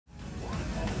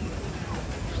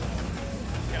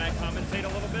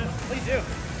too.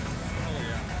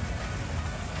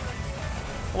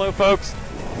 Hello, folks.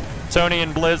 Tony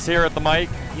and Blizz here at the mic.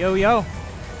 Yo, yo.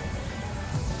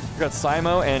 We've got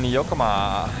Sighmoe and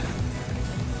Yokamaa.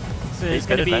 So it's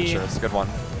going to be Adventures. Good one.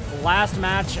 the last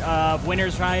match of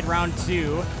Winners Ride Round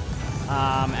 2.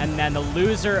 And then the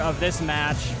loser of this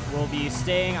match will be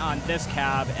staying on this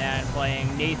cab and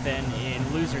playing Nathan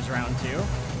in Losers Round 2.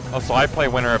 Oh, so I play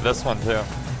winner of this one, too.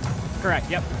 Correct,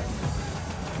 yep.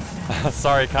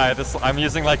 Sorry, Kai. I'm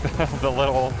using like the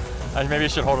little... I maybe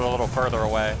should hold it a little further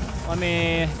away. Let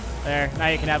me... There. Now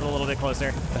you can have it a little bit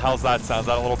closer. How's that sound? Is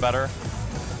that a little better?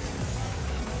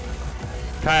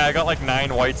 Kai, I got like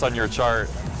 9 whites on your chart.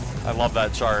 I love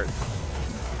that chart.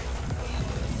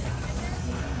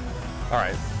 All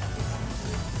right.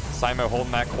 Sighmoe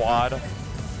holding that quad.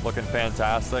 Looking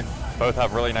fantastic. Both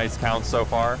have really nice counts so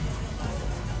far.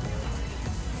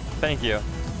 Thank you.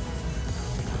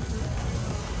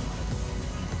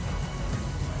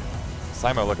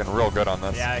 Sighmoe looking real good on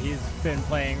this. Yeah, he's been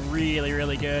playing really,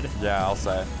 really good. Yeah, I'll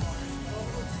say.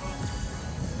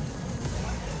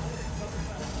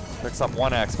 Picks up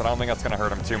 1x, but I don't think that's going to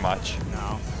hurt him too much.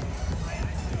 No.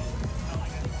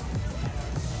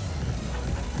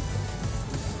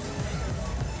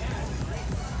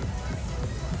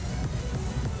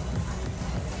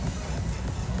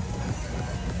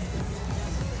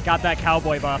 Got that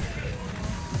cowboy buff.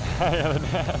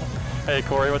 Hey,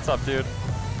 Corey, what's up, dude?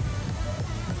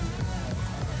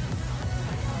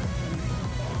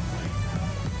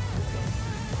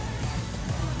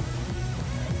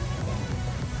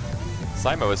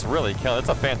 Sighmoe is really killing. It's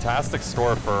a fantastic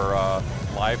score for a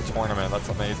live tournament. That's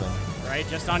amazing. Right,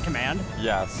 just on command?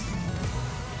 Yes.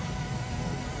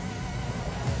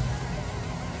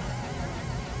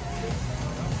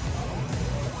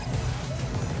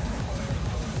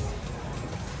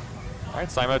 All right,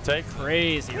 Sighmoe take.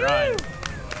 Crazy run.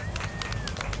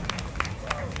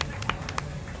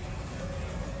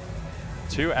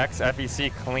 Two X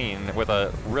FEC clean with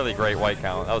a really great white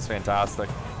count. That was fantastic.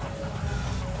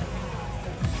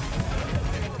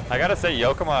 I gotta say,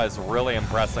 Yokamaa is really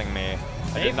impressing me.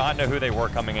 I did not know who they were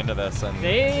coming into this, and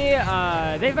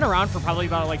they've been around for probably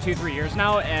about like 2-3 years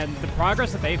now, and the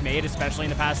progress that they've made, especially in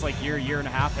the past like year and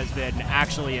a half, has been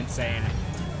actually insane.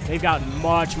 They've gotten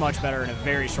much, much better in a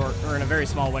very short or in a very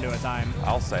small window of time.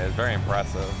 I'll say it's very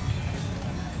impressive.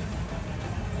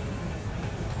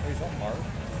 Is that Mark?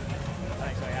 I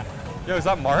think so, yeah. Yo, is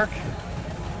that Mark?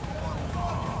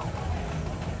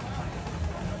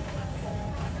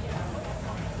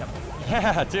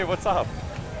 Yeah, dude, what's up?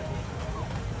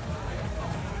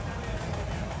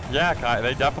 Yeah, Kai,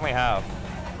 they definitely have.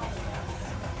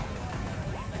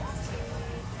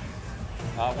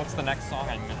 What's the next song?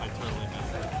 I totally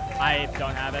missed it. I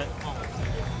don't have it.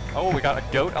 Oh, we got a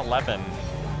Goat 11.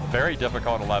 Very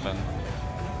difficult 11.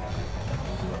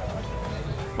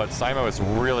 But Sighmoe is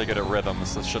really good at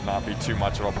rhythms. This should not be too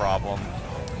much of a problem.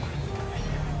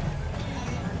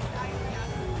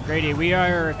 Grady, we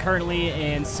are currently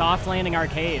in Soft Landing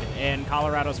Arcade in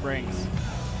Colorado Springs.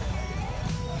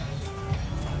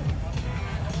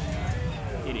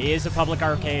 It is a public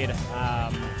arcade.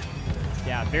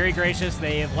 Yeah, very gracious.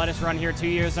 They've let us run here 2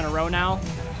 years in a row now.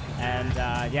 And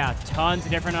yeah, tons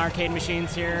of different arcade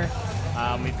machines here.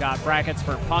 We've got brackets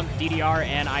for Pump, DDR,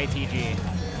 and ITG.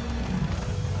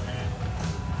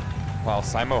 Wow,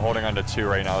 Sighmoe holding on to 2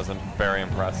 right now is very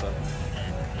impressive.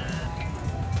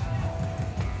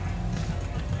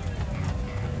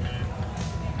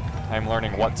 I'm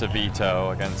learning what to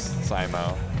veto against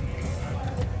Sighmoe.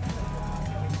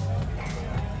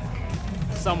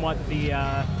 Somewhat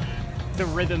the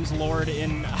rhythms lord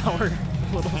in our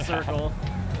little circle,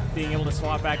 being able to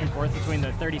swap back and forth between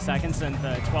the 30 seconds and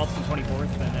the 12th and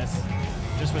 24th, and this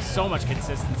just with so much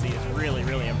consistency is really,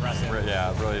 really impressive.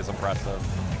 Yeah, it really is impressive.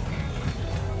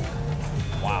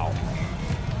 Wow.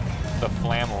 The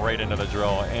flam right into the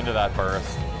drill, into that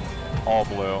burst, all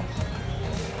blue.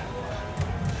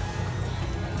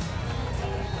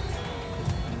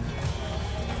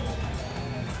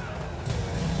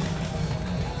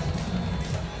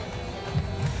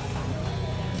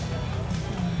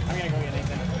 I'm gonna go get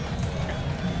Nathan.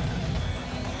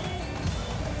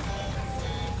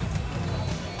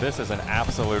 This is an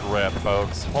absolute rip,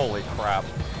 folks. Holy crap.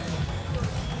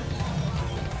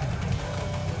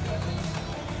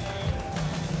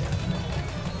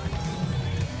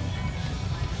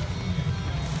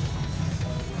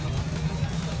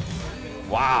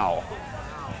 Wow.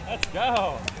 Let's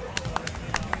go.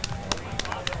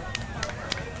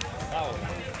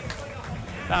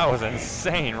 That was an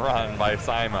insane run by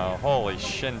Sighmoe. Holy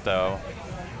Shinto.